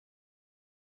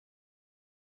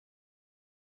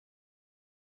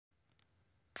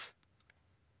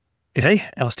G'day,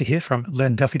 Alistair here from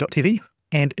LearnDelphi.tv,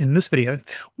 and in this video,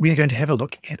 we are going to have a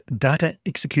look at data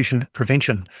execution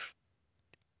prevention.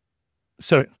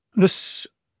 So this,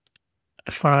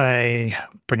 if I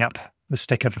bring up the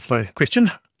Stack Overflow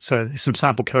question, so there's some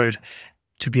sample code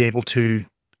to be able to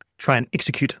try and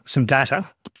execute some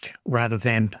data rather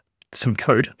than some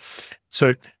code.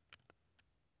 So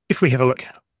if we have a look,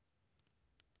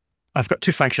 I've got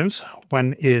two functions.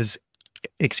 One is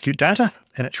execute data,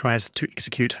 and it tries to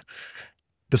execute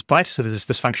this byte. So there's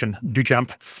this function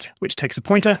doJump, which takes a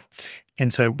pointer,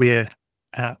 and so we're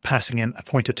passing in a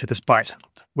pointer to this byte,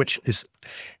 which is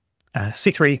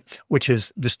C3, which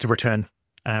is just to return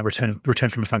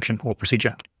from a function or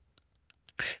procedure.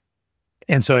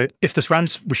 And so if this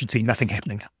runs, we should see nothing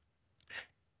happening.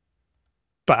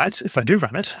 But if I do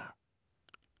run it,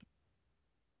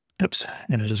 oops,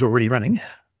 and it is already running.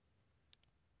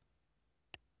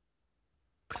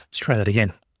 Let's try that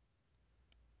again.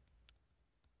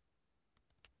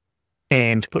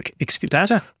 And click execute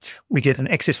data. We get an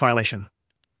access violation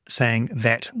saying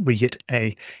that we get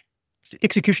a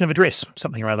execution of address,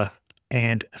 something or other.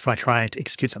 And if I try to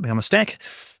execute something on the stack,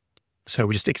 so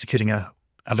we're just executing a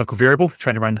local variable,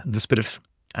 trying to run this bit of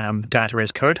data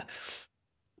as code,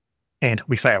 and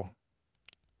we fail.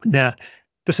 Now,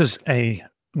 this is a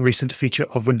recent feature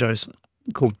of Windows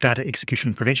called Data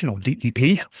Execution Prevention, or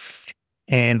DEP.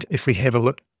 And if we have a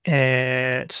look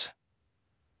at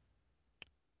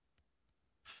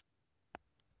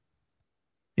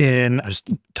I'm just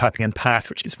typing in path,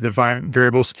 which is the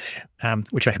variables,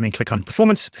 which I can then click on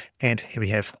performance, and here we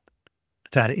have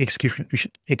data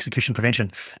execution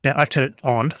prevention. Now I've turned it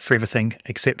on for everything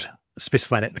except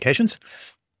specified applications,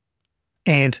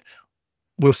 and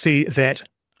we'll see that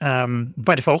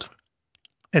by default,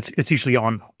 it's usually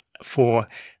on for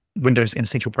Windows and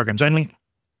essential programs only.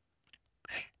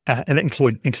 And that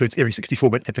includes every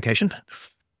 64-bit application.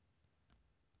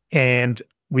 And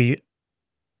we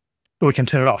can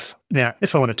turn it off. Now,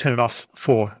 if I want to turn it off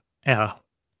for our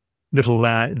little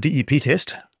DEP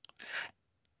test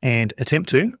and attempt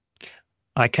to,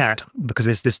 I can't, because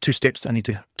there's two steps I need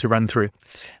to run through.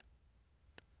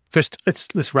 First,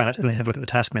 let's run it and then have a look at the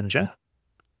task manager.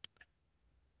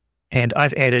 And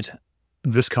I've added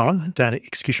this column, data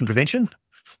execution prevention.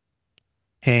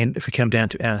 And if we come down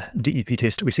to our DEP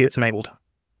test, we see it's enabled.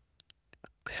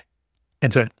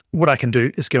 And so what I can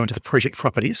do is go into the project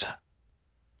properties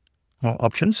or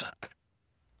options,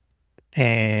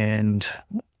 and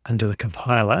under the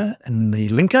compiler and the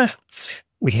linker,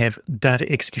 we have data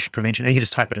execution prevention. And you can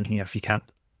just type it in here if you can't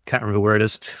remember where it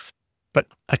is, but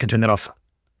I can turn that off.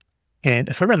 And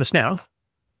if I run this now,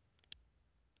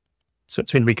 so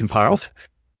it's been recompiled,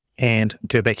 and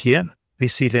go back here, we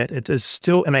see that it is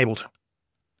still enabled.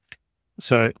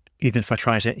 So even if I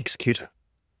try to execute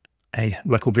a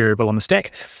local variable on the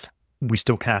stack, we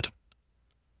still can't.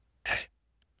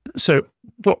 So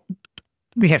what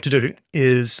we have to do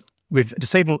is we've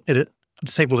disabled it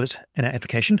in our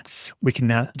application. We can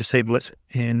now disable it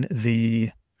in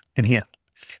here.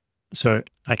 So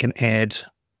I can add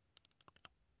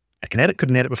it,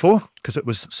 couldn't add it before because it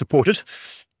was supported.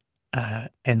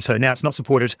 And so now it's not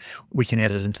supported. We can add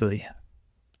it into the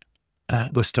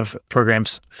list of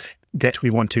programs that we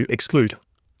want to exclude.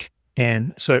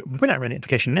 And so when I run the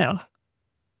application now,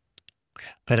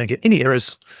 I don't get any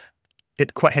errors.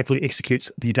 It quite happily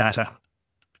executes the data.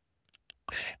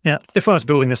 Now, if I was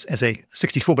building this as a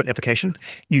 64-bit application,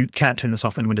 you can't turn this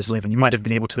off in Windows 11. You might have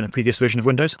been able to in a previous version of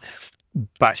Windows,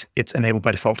 but it's enabled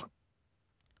by default.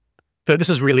 So this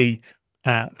is really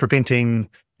preventing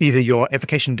either your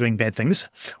application doing bad things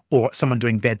or someone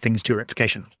doing bad things to your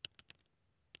application.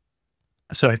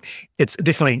 So you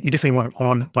definitely want it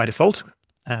on by default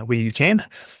where you can.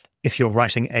 If you're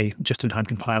writing a just-in-time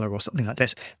compiler or something like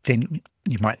that, then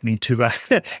you might need to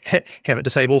have it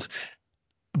disabled.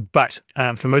 But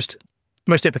for most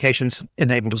applications,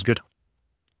 enabled is good.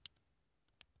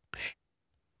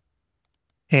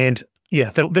 And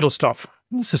yeah, that'll stop.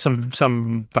 So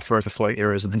some buffer overflow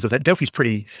errors and things like that. Delphi's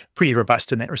pretty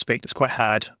robust in that respect. It's quite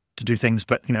hard to do things,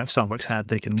 but if someone works hard,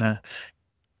 they can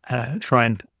try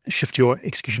and shift your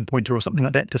execution pointer or something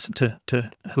like that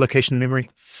to location memory.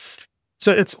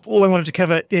 So that's all I wanted to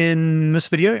cover in this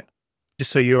video, just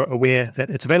so you're aware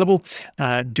that it's available.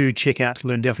 Do check out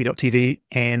LearnDelphi.tv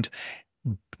and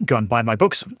go and buy my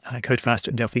books, Code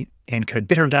Faster in Delphi and Code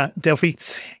Better in Delphi,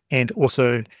 and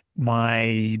also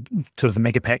my sort of the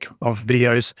mega pack of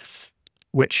videos,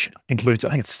 which includes,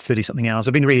 I think it's 30-something hours.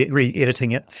 I've been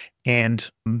re-editing it and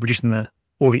reducing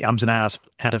all the ums and ahs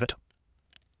out of it,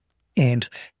 and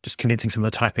just condensing some of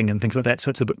the typing and things like that.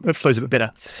 So it flows a bit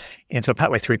better. And so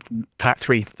partway through part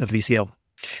 3 of VCL.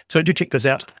 So do check those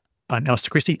out. I'm Alistair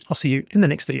Christie. I'll see you in the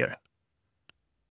next video.